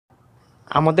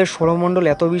আমাদের সৌরমণ্ডল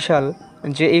এত বিশাল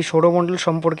যে এই সৌরমণ্ডল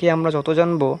সম্পর্কে আমরা যত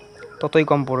জানব ততই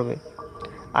কম পড়বে।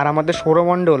 আর আমাদের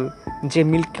সৌরমণ্ডল যে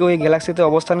মিল্কি ওয়ে গ্যালাক্সিতে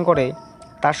অবস্থান করে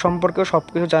তার সম্পর্কেও সব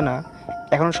কিছু জানা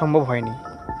এখনও সম্ভব হয়নি।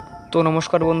 তো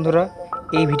নমস্কার বন্ধুরা,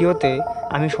 এই ভিডিওতে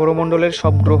আমি সৌরমণ্ডলের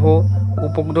সব গ্রহ,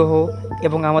 উপগ্রহ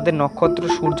এবং আমাদের নক্ষত্র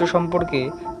সূর্য সম্পর্কে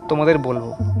তোমাদের বলবো।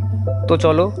 তো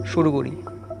চলো শুরু করি।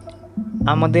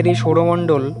 আমাদের এই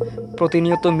সৌরমণ্ডল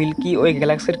প্রতিনিয়ত মিল্কি ওয়ে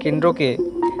গ্যালাক্সির কেন্দ্রকে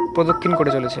প্রদক্ষিণ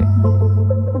করে চলেছে।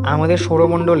 আমাদের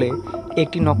সৌরমণ্ডলে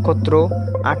একটি নক্ষত্র,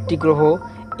 8টি গ্রহ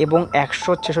এবং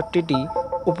 166টি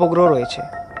উপগ্রহ রয়েছে,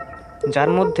 যার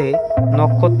মধ্যে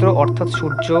নক্ষত্র অর্থাৎ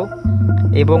সূর্য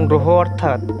এবং গ্রহ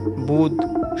অর্থাৎ বুধ,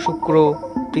 শুক্র,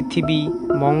 পৃথিবী,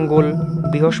 মঙ্গল,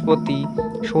 বৃহস্পতি,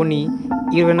 শনি,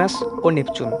 ইউরেনাস ও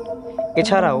নেপচুন।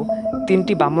 এছাড়াও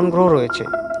 3টি বামন গ্রহ রয়েছে,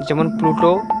 যেমন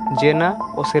প্লুটো, জেনা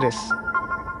ও সেরেস।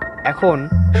 এখন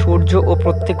সূর্য ও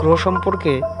প্রত্যেক গ্রহ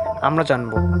সম্পর্কে আমরা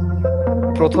জানব।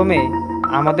 প্রথমে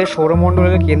আমাদের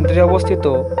সৌরমণ্ডলের কেন্দ্রে অবস্থিত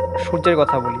সূর্যের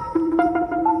কথা বলি।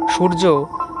 সূর্য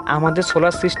আমাদের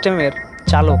সোলার সিস্টেমের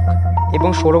চালক এবং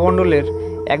সৌরমণ্ডলের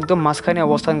একদম মাঝখানে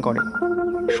অবস্থান করে।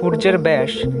 সূর্যের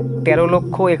ব্যাস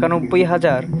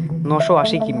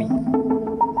 13,91,980 কিমি।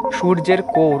 সূর্যের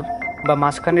কোর বা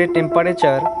মাঝখানের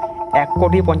টেম্পারেচার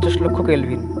 1,50,00,000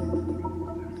 কেলভিন।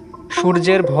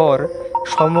 সূর্যের ভর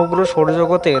সমগ্র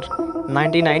সৌরজগতের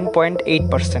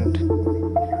 99.8%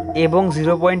 এবং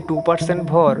 0.2%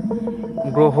 ভর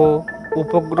গ্রহ,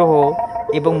 উপগ্রহ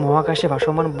এবং মহাকাশে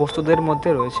ভাসমান বস্তুদের মধ্যে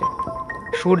রয়েছে।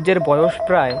 সূর্যের বয়স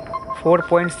প্রায়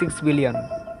 4.6 বিলিয়ন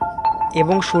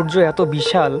এবং সূর্য এত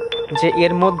বিশাল যে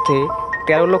এর মধ্যে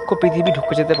 13 লক্ষ পৃথিবী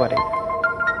ঢুকে যেতে পারে।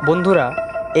 বন্ধুরা,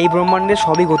 এই ব্রহ্মাণ্ডে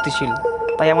সবই গতিশীল,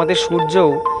 তাই আমাদের সূর্যও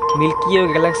মিল্কি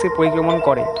ওয়ে গ্যালাক্সি পরিক্রমণ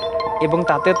করে এবং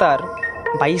তাতে তার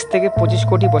 22 থেকে 25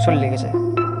 কোটি বছর লেগে যায়।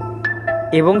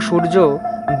 এবং সূর্য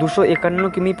 251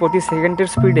 কিমি প্রতি সেকেন্ডের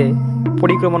স্পিডে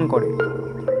পরিক্রমণ করে।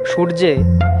 সূর্যে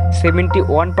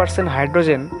 71%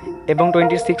 হাইড্রোজেন এবং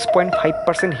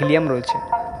 26.5% হিলিয়াম রয়েছে।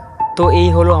 তো এই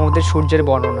হলো আমাদের সূর্যের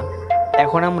বর্ণনা।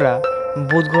 এখন আমরা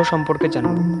বুধ গ্রহ সম্পর্কে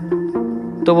জানব।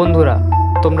 তো বন্ধুরা,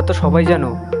 তোমরা তো সবাই জানো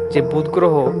যে বুধ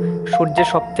গ্রহ সূর্যের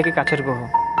সব থেকে কাছের গ্রহ।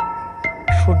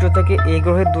 সূর্য থেকে এই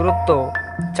গ্রহের দূরত্ব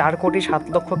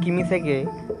 4,07,00,000 কিমি থেকে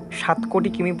 7 কোটি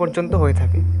কিমি পর্যন্ত হয়ে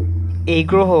থাকে। এই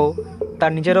গ্রহ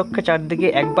তার নিজের অক্ষে চারদিকে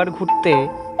একবার ঘুরতে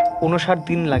 59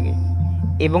 দিন লাগে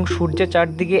এবং সূর্যের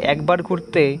চারদিকে একবার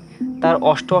ঘুরতে তার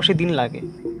 88 দিন লাগে।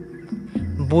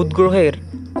 বুধ গ্রহের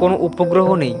কোনো উপগ্রহ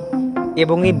নেই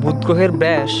এবং এই বুধ গ্রহের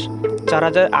ব্যাস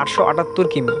 4,878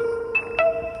 কিমি।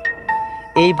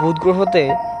 এই বুধ গ্রহতে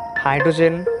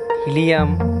হাইড্রোজেন, হিলিয়াম,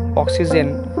 অক্সিজেন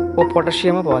ও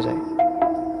পটাশিয়ামও পাওয়া যায়।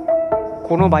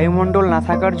 কোনো বায়ুমণ্ডল না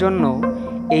থাকার জন্য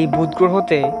এই বুধ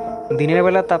গ্রহতে দিনের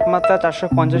বেলা তাপমাত্রা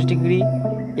 450 ডিগ্রি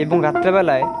এবং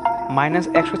রাত্রেবেলায়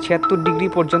 -176 ডিগ্রি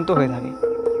পর্যন্ত হয়ে থাকে।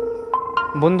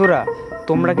 বন্ধুরা,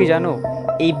 তোমরা কি জানো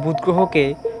এই বুধ গ্রহকে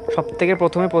সবথেকে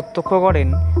প্রথমে প্রত্যক্ষ করেন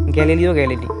গ্যালিলিও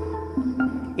গ্যালিলি।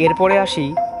 এরপরে আসি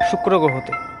শুক্র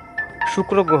গ্রহতে।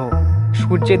 শুক্র গ্রহ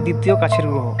সূর্যের দ্বিতীয় কাছের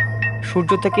গ্রহ।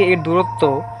 সূর্য থেকে এর দূরত্ব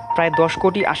প্রায়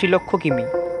 10,80,00,000 কিমি।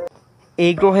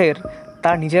 এই গ্রহের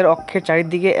তার নিজের অক্ষের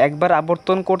চারিদিকে একবার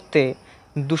আবর্তন করতে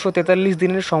 243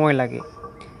 দিনের সময় লাগে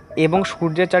এবং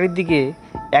সূর্যের চারিদিকে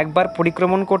একবার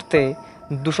পরিক্রমণ করতে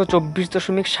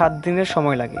 224.7 দিনের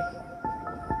সময় লাগে।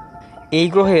 এই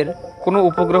গ্রহের কোনো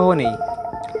উপগ্রহ নেই।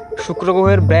 শুক্র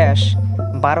গ্রহের ব্যাস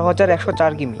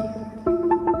 12,104 কিমি।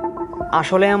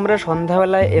 আসলে আমরা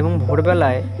সন্ধ্যাবেলায় এবং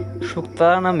ভোরবেলায়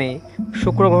শুকতারা নামে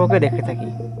শুক্র গ্রহকে দেখে থাকি।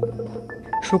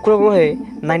 শুক্র গ্রহে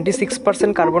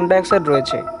 96% কার্বন ডাইঅক্সাইড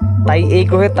রয়েছে, তাই এই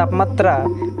গ্রহের তাপমাত্রা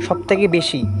সবথেকে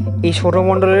বেশি এই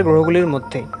সৌরমণ্ডলের গ্রহগুলির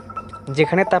মধ্যে,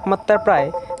 যেখানে তাপমাত্রা প্রায়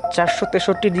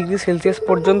 463 ডিগ্রি সেলসিয়াস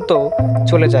পর্যন্ত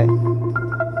চলে যায়।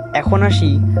 এখন আসি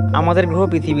আমাদের গ্রহ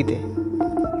পৃথিবীতে।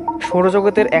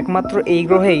 সৌরজগতের একমাত্র এই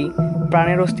গ্রহেই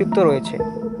প্রাণের অস্তিত্ব রয়েছে।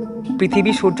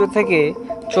 পৃথিবী সূর্য থেকে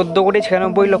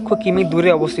 14,96,00,000 কিমি দূরে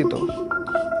অবস্থিত।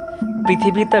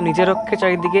 পৃথিবী তার নিজের অক্ষে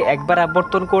চারিদিকে একবার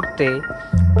আবর্তন করতে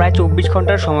প্রায় 24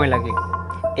 ঘন্টার সময় লাগে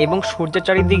এবং সূর্যের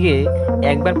চারিদিকে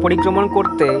একবার পরিক্রমণ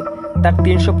করতে তার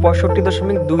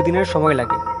 365.2 দিনের সময়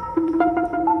লাগে।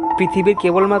 পৃথিবীর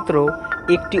কেবলমাত্র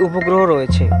একটি উপগ্রহ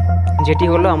রয়েছে, যেটি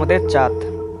হলো আমাদের চাঁদ।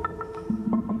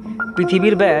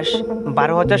 পৃথিবীর ব্যাস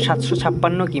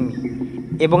 12,756 কিমি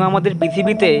এবং আমাদের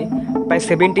পৃথিবীতে প্রায়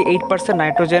 78%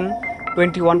 নাইট্রোজেন,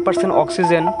 21%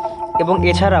 অক্সিজেন এবং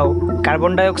এছাড়াও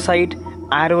কার্বন ডাইঅক্সাইড,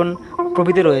 আয়রন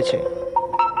প্রভৃতি রয়েছে।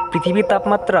 পৃথিবীর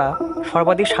তাপমাত্রা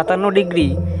সর্বাধিক 57 ডিগ্রি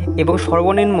এবং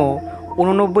সর্বনিম্ন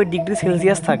 89 ডিগ্রি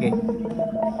সেলসিয়াস থাকে।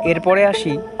 এরপরে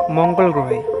আসি মঙ্গল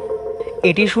গ্রহে।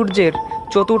 এটি সূর্যের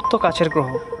চতুর্থ কাছের গ্রহ।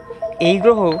 এই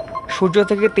গ্রহ সূর্য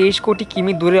থেকে 23 কোটি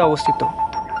কিমি দূরে অবস্থিত।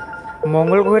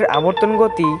 মঙ্গল গ্রহের আবর্তন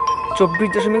গতি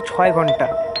 24.6 ঘন্টা,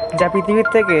 যা পৃথিবীর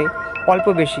থেকে অল্প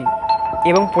বেশি,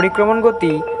 এবং পরিক্রমণ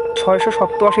গতি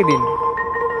 687 দিন।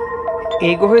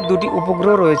 এই গ্রহের 2টি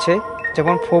উপগ্রহ রয়েছে,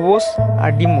 যেমন ফোবস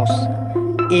আর ডিমোস।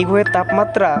 এই গ্রহের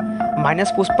তাপমাত্রা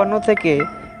 -55 থেকে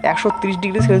 130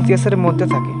 ডিগ্রি সেলসিয়াসের মধ্যে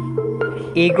থাকে।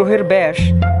 এই গ্রহের ব্যাস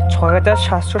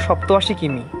 6787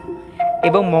 কিমি,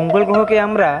 এবং মঙ্গল গ্রহকে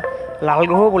আমরা লাল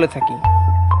গ্রহ বলে থাকি।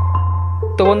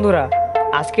 তো বন্ধুরা,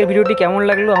 আজকের ভিডিওটি কেমন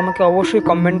লাগলো আমাকে অবশ্যই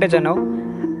কমেন্টে জানাও,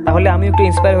 তাহলে আমি একটু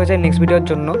ইন্সপায়ার হয়ে যাই নেক্সট ভিডিওর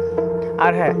জন্য।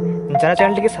 আর হ্যাঁ, যারা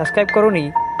চ্যানেলটিকে সাবস্ক্রাইব করোনি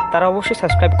তারা অবশ্যই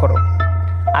সাবস্ক্রাইব করো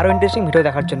আরও ইন্টারেস্টিং ভিডিও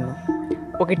দেখার জন্য।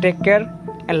 ওকে, take care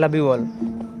and love you all.